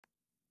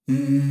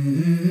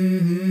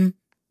Let's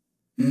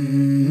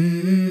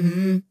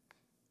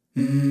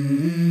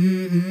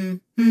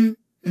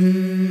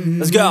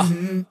go.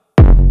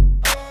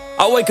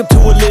 I wake up to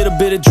a little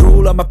bit of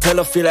drool on my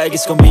pillow, feel like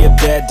it's gonna be a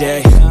bad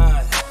day.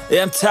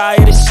 Yeah, I'm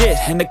tired of shit,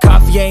 and the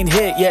coffee ain't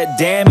hit yet,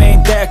 damn,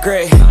 ain't that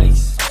great.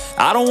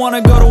 I don't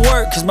wanna go to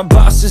work, cause my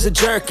boss is a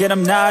jerk, and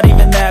I'm not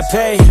even that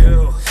paid.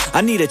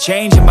 I need a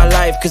change in my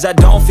life, cause I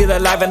don't feel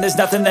alive, and there's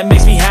nothing that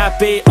makes me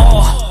happy.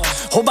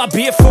 Hold my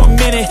beer for a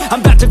minute,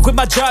 I'm about to quit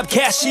my job,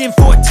 cash in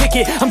for a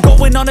ticket. I'm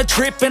going on a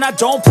trip and I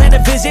don't plan to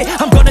visit.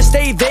 I'm gonna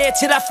stay there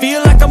till I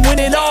feel like I'm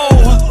winning,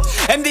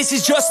 and this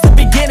is just the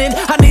beginning.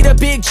 I need a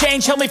big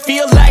change, help me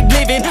feel like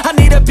living. I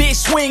need a big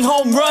swing,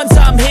 home runs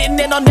I'm hitting,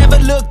 and I'll never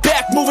look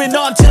back, moving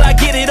on till I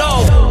get it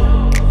all.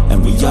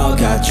 And we all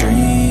got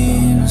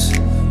dreams,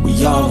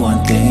 we all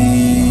want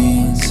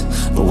things,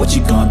 but what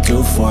you gonna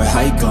do for it?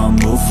 How you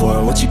gonna move for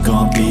it? What you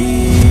gonna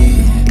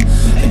be?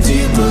 And do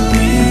you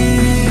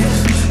believe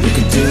you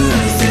can do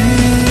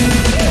anything?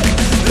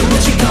 But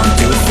what you gonna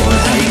do for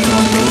it? How you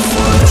gonna move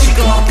for it? What you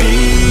gonna be?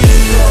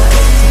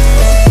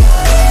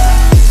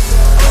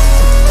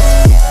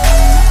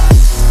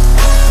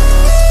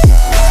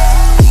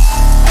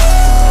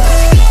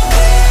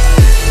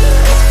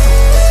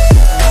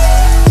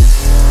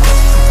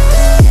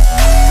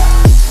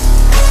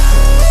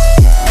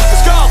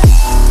 Let's go!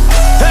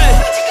 Hey!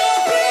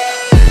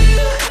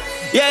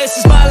 Yeah, this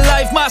is my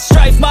life, my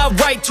strife, my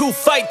right to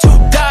fight, to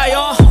die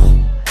on.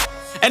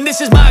 And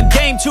this is my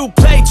game to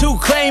play, to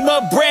claim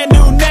a brand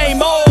new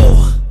name,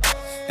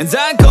 And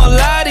I ain't gonna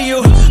lie to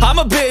you, I'm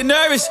a bit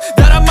nervous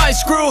that I might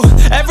screw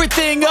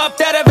everything up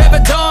that I've ever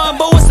done.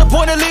 But what's the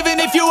point of living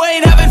if you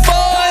ain't having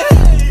fun?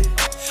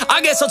 I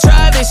guess I'll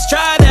try this,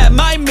 try that,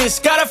 might miss,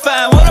 gotta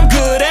find what I'm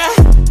good at.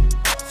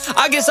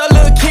 I guess I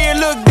look here,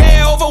 look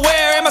there, over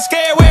where am I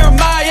scared, where am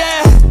I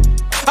at?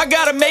 I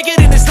gotta make it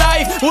in this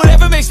life,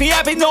 whatever makes me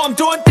happy, know I'm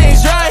doing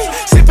things right.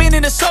 Sipping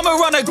in the summer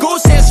on a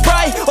goose and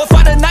Sprite, or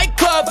find a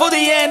nightclub for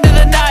the end of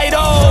the night,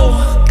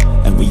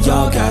 And we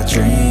all got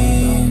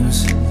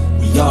dreams,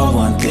 we all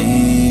want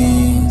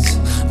things,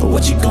 but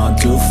what you gonna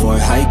do for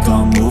it? How you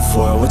gonna move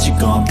for it? What you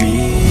gonna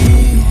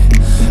be?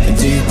 And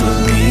do you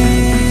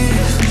believe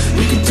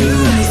you can do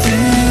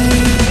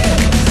anything?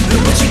 But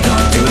what you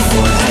gonna do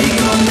for it? How you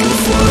gonna move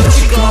for it? What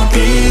you gonna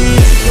be?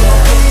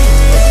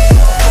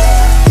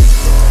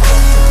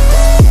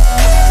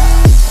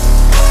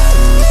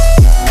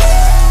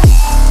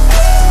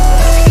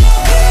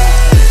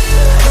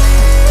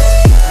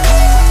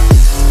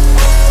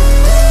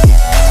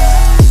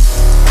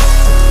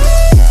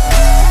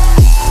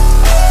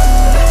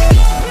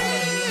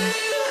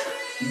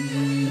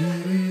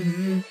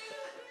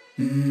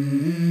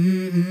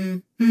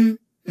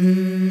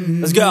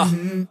 Let's go.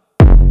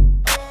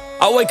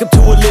 I wake up to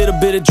a little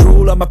bit of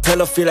drool on my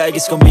pillow, feel like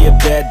it's gonna be a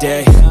bad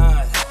day.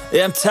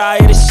 Yeah, I'm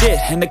tired of shit,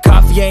 and the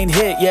coffee ain't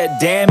hit yet,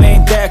 damn,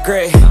 ain't that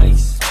great.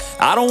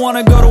 I don't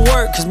wanna go to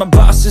work, cause my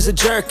boss is a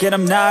jerk, and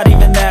I'm not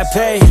even that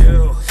paid.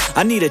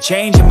 I need a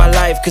change in my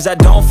life, cause I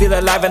don't feel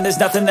alive, and there's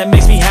nothing that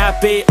makes me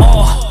happy.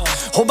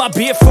 Hold my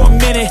beer for a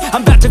minute,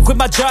 I'm about to quit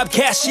my job,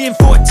 cash in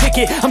for a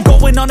ticket. I'm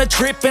going on a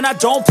trip and I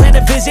don't plan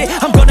to visit.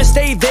 I'm gonna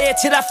stay there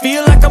till I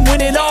feel like I'm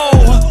winning,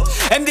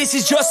 and this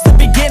is just the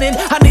beginning.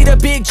 I need a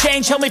big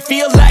change, help me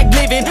feel like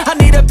living. I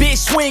need a big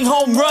swing,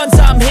 home runs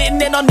I'm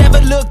hitting, and I'll never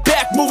look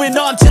back, moving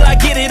on till I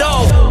get it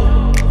all.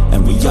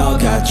 And we all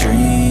got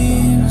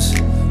dreams,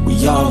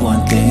 we all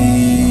want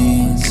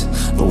things,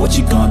 but what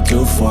you gonna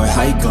do for it?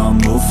 How you gonna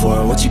move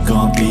for it? What you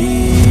gonna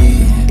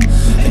be?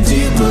 And do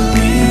you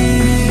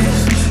believe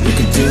you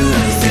can do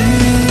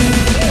anything?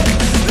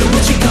 But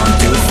what you gonna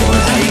do for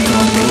it? How you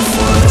gonna move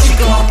for it? What you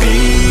gonna be?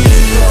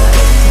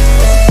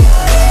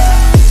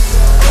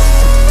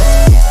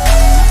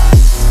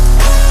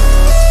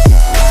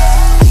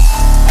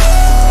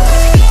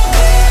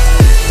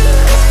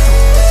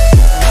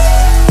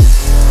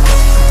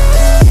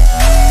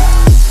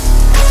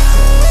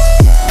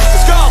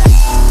 Let's go!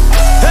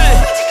 Hey!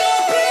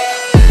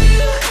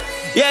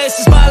 Yeah, this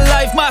is my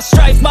life, my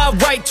strife, my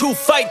right to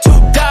fight, to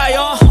die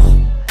on.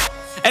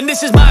 And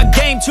this is my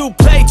game to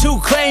play, to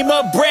claim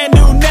a brand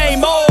new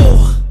name,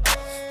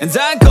 And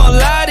I ain't gonna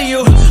lie to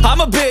you, I'm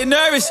a bit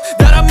nervous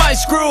that I might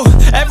screw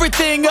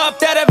everything up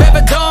that I've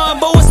ever done.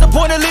 But what's the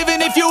point of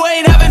living if you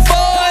ain't having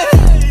fun?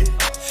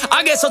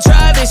 I guess I'll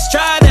try this,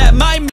 try that, might